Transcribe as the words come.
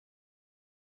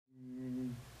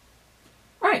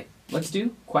let's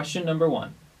do question number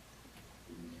 1.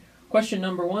 Question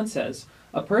number 1 says,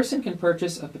 a person can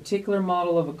purchase a particular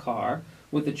model of a car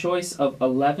with a choice of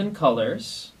 11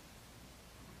 colors.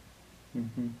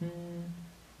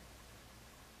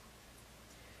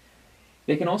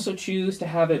 They can also choose to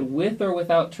have it with or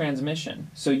without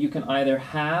transmission. So you can either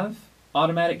have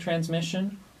automatic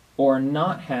transmission or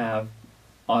not have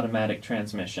automatic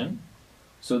transmission.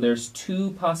 So there's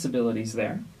 2 possibilities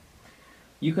there.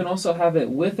 You can also have it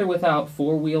with or without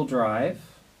 4-wheel drive.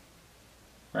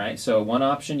 Right? So one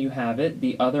option you have it,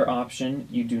 the other option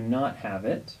you do not have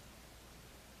it.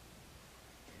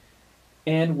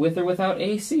 And with or without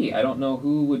AC. I don't know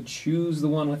who would choose the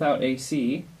one without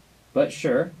AC, but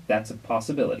sure, that's a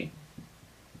possibility.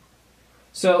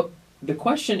 So the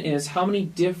question is, how many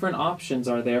different options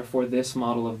are there for this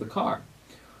model of the car?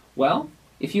 Well,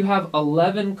 if you have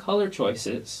 11 color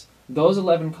choices, those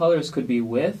 11 colors could be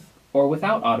with or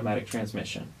without automatic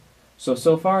transmission.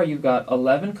 So far you've got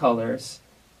 11 colors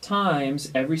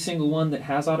times every single one that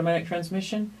has automatic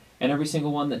transmission and every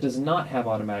single one that does not have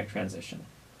automatic transmission.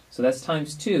 So that's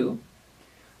times 2.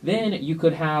 Then you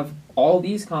could have all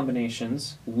these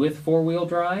combinations with 4-wheel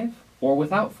drive or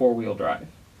without 4-wheel drive.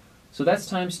 So that's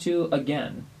times 2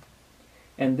 again.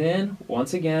 And then,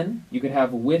 once again, you could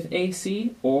have with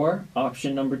AC or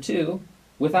option number 2,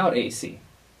 without AC.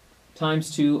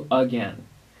 Times 2 again.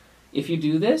 If you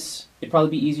do this, it'd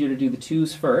probably be easier to do the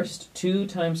 2's first. 2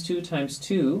 times 2 times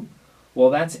 2,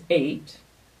 well, that's 8.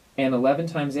 And 11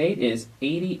 times 8 is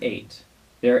 88.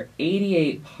 There are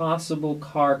 88 possible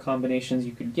car combinations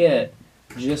you could get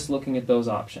just looking at those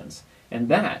options. And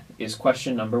that is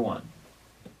question number 1.